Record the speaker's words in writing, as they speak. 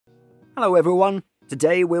Hello everyone,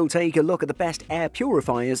 today we'll take a look at the best air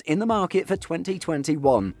purifiers in the market for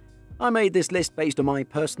 2021. I made this list based on my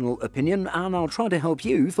personal opinion and I'll try to help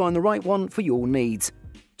you find the right one for your needs.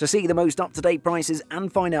 To see the most up-to-date prices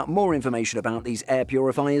and find out more information about these air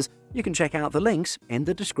purifiers, you can check out the links in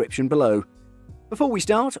the description below. Before we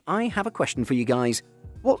start, I have a question for you guys.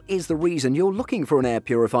 What is the reason you're looking for an air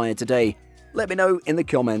purifier today? Let me know in the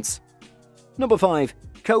comments. Number 5.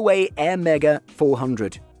 Coway Airmega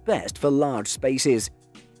 400. Best for large spaces.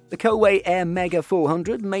 The Coway Airmega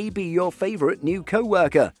 400 may be your favourite new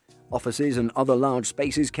co-worker. Offices and other large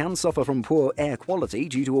spaces can suffer from poor air quality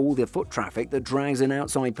due to all the foot traffic that drags in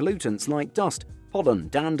outside pollutants like dust, pollen,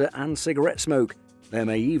 dander and cigarette smoke. There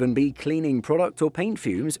may even be cleaning product or paint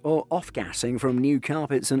fumes or off-gassing from new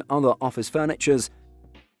carpets and other office furnitures.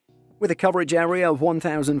 With a coverage area of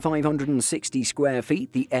 1,560 square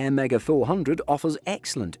feet, the Airmega 400 offers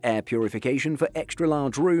excellent air purification for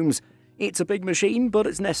extra-large rooms. It's a big machine, but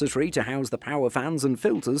it's necessary to house the power fans and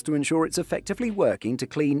filters to ensure it's effectively working to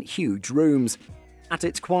clean huge rooms. At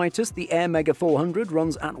its quietest, the Airmega 400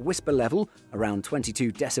 runs at whisper level, around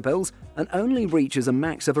 22 decibels, and only reaches a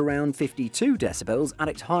max of around 52 decibels at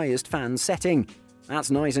its highest fan setting. That's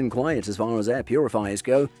nice and quiet as far as air purifiers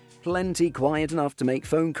go. Plenty quiet enough to make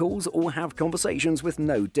phone calls or have conversations with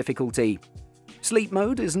no difficulty. Sleep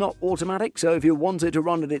mode is not automatic, so if you want it to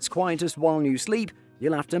run at its quietest while you sleep,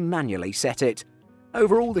 you'll have to manually set it.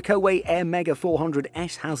 Overall, the Coway Airmega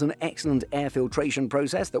 400S has an excellent air filtration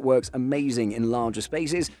process that works amazing in larger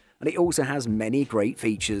spaces, and it also has many great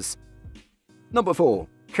features. Number 4.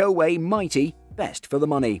 Coway Mighty. Best for the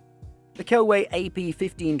money. The Coway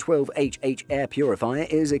AP1512HH air purifier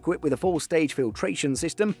is equipped with a 4-stage filtration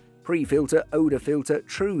system, pre-filter, odor filter,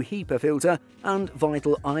 true HEPA filter, and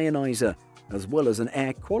vital ionizer, as well as an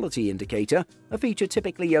air quality indicator, a feature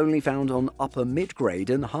typically only found on upper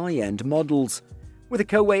mid-grade and high-end models. With a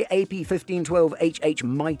Coway AP1512HH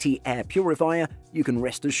Mighty air purifier, you can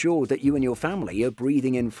rest assured that you and your family are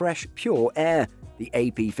breathing in fresh, pure air. The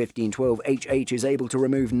AP1512HH is able to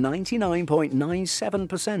remove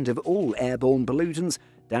 99.97% of all airborne pollutants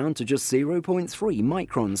down to just 0.3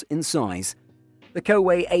 microns in size. The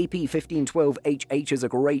Coway AP1512HH is a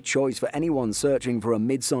great choice for anyone searching for a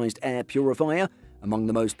mid-sized air purifier. Among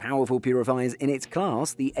the most powerful purifiers in its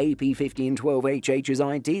class, the AP1512HH is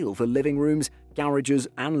ideal for living rooms, garages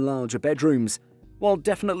and larger bedrooms. While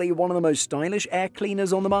definitely one of the most stylish air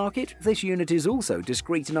cleaners on the market, this unit is also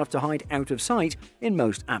discreet enough to hide out of sight in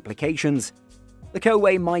most applications. The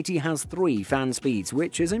Coway Mighty has 3 fan speeds,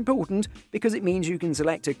 which is important because it means you can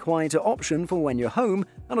select a quieter option for when you're home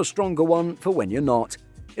and a stronger one for when you're not.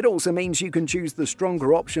 It also means you can choose the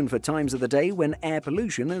stronger option for times of the day when air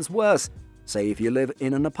pollution is worse, say if you live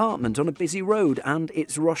in an apartment on a busy road and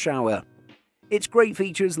it's rush hour. Its great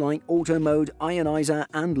features like auto mode, ionizer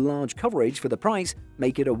and large coverage for the price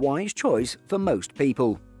make it a wise choice for most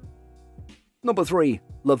people. Number 3.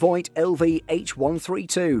 LEVOIT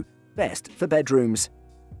LV-H132. Best for bedrooms.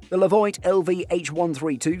 The LEVOIT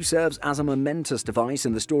LV-H132 serves as a momentous device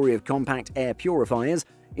in the story of compact air purifiers.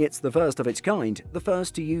 It's the first of its kind, the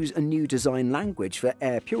first to use a new design language for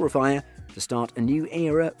air purifier to start a new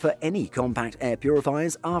era for any compact air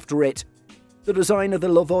purifiers after it. The design of the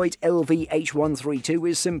LEVOIT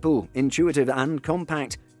LV-H132 is simple, intuitive and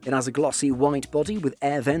compact. It has a glossy white body with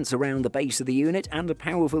air vents around the base of the unit and a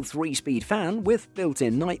powerful 3-speed fan with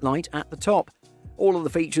built-in nightlight at the top. All of the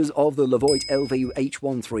features of the LEVOIT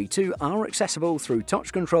LV-H132 are accessible through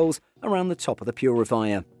touch controls around the top of the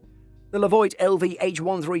purifier. The LEVOIT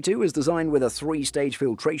LV-H132 is designed with a 3-stage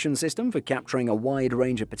filtration system for capturing a wide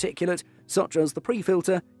range of particulate, such as the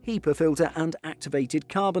pre-filter, HEPA filter and activated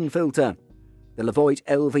carbon filter. The LEVOIT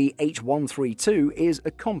LV-H132 is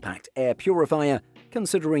a compact air purifier,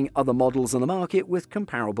 considering other models on the market with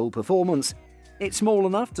comparable performance. It's small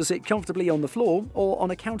enough to sit comfortably on the floor or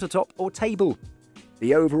on a countertop or table.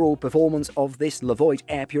 The overall performance of this LEVOIT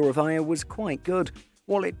air purifier was quite good.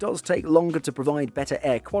 While it does take longer to provide better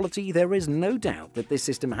air quality, there is no doubt that this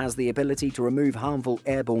system has the ability to remove harmful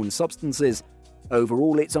airborne substances.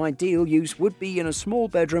 Overall, its ideal use would be in a small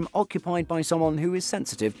bedroom occupied by someone who is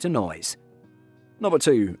sensitive to noise. Number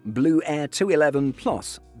 2. Blueair 211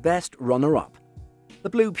 Plus. Best runner-up.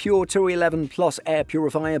 The Blueair 211 Plus air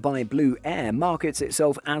purifier by Blueair markets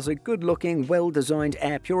itself as a good-looking, well-designed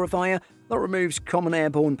air purifier that removes common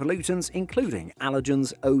airborne pollutants including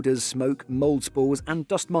allergens, odors, smoke, mold spores and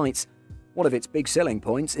dust mites. One of its big selling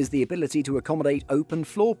points is the ability to accommodate open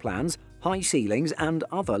floor plans, high ceilings and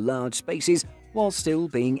other large spaces while still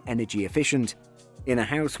being energy efficient. In a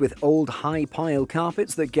house with old high-pile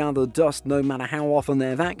carpets that gather dust no matter how often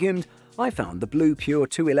they're vacuumed, I found the Blueair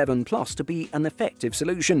 211 Plus to be an effective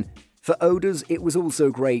solution. For odours, it was also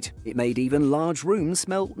great. It made even large rooms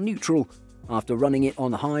smell neutral. After running it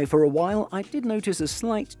on high for a while, I did notice a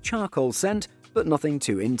slight charcoal scent, but nothing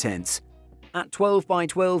too intense. At 12 by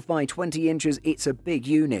 12 by 20 inches, it's a big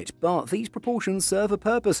unit, but these proportions serve a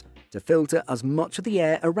purpose: to filter as much of the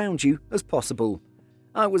air around you as possible.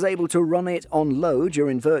 I was able to run it on low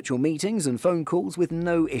during virtual meetings and phone calls with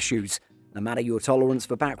no issues. No matter your tolerance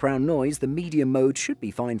for background noise, the medium mode should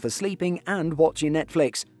be fine for sleeping and watching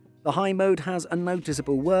Netflix. The high mode has a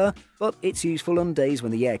noticeable whir, but it's useful on days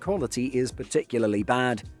when the air quality is particularly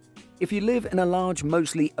bad. If you live in a large,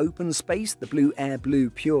 mostly open space, the Blueair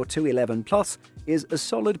Blueair 211 Plus is a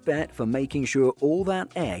solid bet for making sure all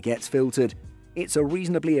that air gets filtered. It's a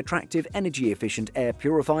reasonably attractive, energy-efficient air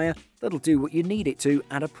purifier that'll do what you need it to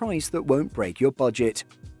at a price that won't break your budget.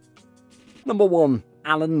 Number 1.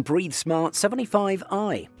 Alen BreatheSmart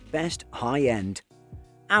 75i. Best high-end.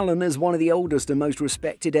 Alen is one of the oldest and most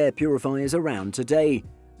respected air purifiers around today.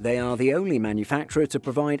 They are the only manufacturer to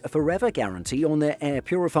provide a forever guarantee on their air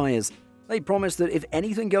purifiers. They promise that if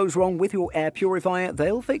anything goes wrong with your air purifier,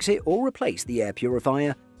 they'll fix it or replace the air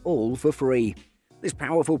purifier, all for free. This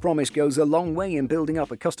powerful promise goes a long way in building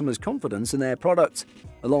up a customer's confidence in their products.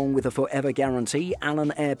 Along with a forever guarantee,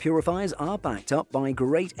 Alen air purifiers are backed up by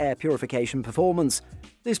great air purification performance.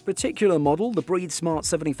 This particular model, the BreatheSmart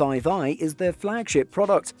 75i, is their flagship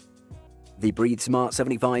product. The BreatheSmart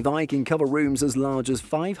 75i can cover rooms as large as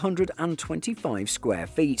 525 square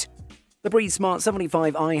feet. The BreatheSmart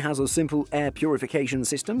 75i has a simple air purification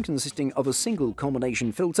system consisting of a single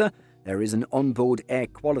combination filter. There is an onboard air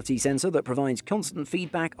quality sensor that provides constant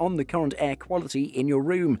feedback on the current air quality in your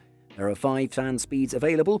room. There are 5 fan speeds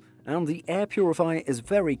available, and the air purifier is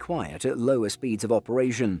very quiet at lower speeds of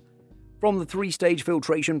operation. From the 3-stage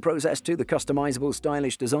filtration process to the customizable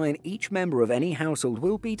stylish design, each member of any household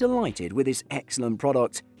will be delighted with this excellent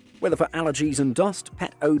product. Whether for allergies and dust,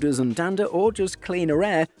 pet odors and dander, or just cleaner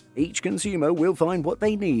air, each consumer will find what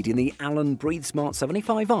they need in the Alen BreatheSmart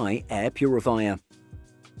 75i air purifier.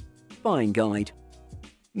 Buying guide.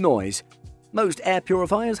 Noise. Most air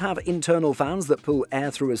purifiers have internal fans that pull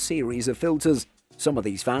air through a series of filters. Some of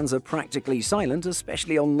these fans are practically silent,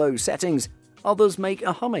 especially on low settings. Others make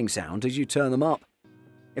a humming sound as you turn them up.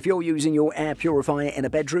 If you're using your air purifier in a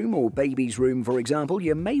bedroom or baby's room, for example,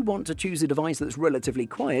 you may want to choose a device that's relatively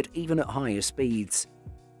quiet even at higher speeds.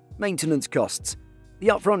 Maintenance costs. The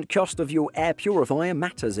upfront cost of your air purifier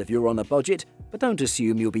matters if you're on a budget, but don't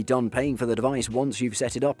assume you'll be done paying for the device once you've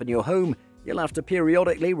set it up in your home. You'll have to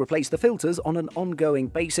periodically replace the filters on an ongoing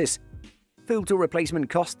basis. Filter replacement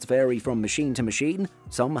costs vary from machine to machine.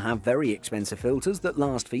 Some have very expensive filters that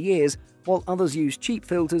last for years, while others use cheap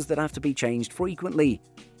filters that have to be changed frequently.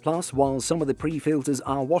 Plus, while some of the pre-filters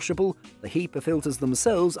are washable, the HEPA filters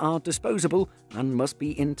themselves are disposable and must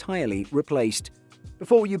be entirely replaced.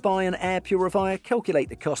 Before you buy an air purifier, calculate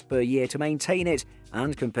the cost per year to maintain it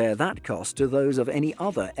and compare that cost to those of any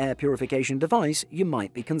other air purification device you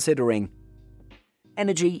might be considering.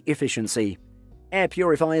 Energy efficiency. Air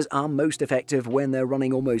purifiers are most effective when they're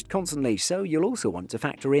running almost constantly, so you'll also want to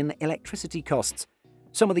factor in electricity costs.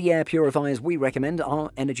 Some of the air purifiers we recommend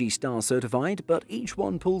are Energy Star certified, but each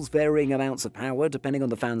one pulls varying amounts of power depending on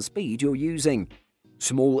the fan speed you're using.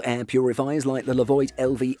 Small air purifiers like the LEVOIT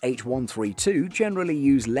LVH132 generally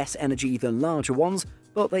use less energy than larger ones,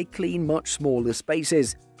 but they clean much smaller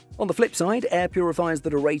spaces. On the flip side, air purifiers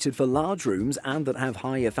that are rated for large rooms and that have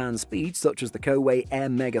higher fan speeds, such as the Coway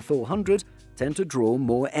Airmega 400, tend to draw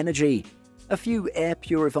more energy. A few air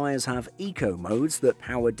purifiers have eco modes that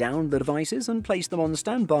power down the devices and place them on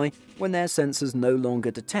standby when their sensors no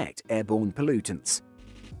longer detect airborne pollutants.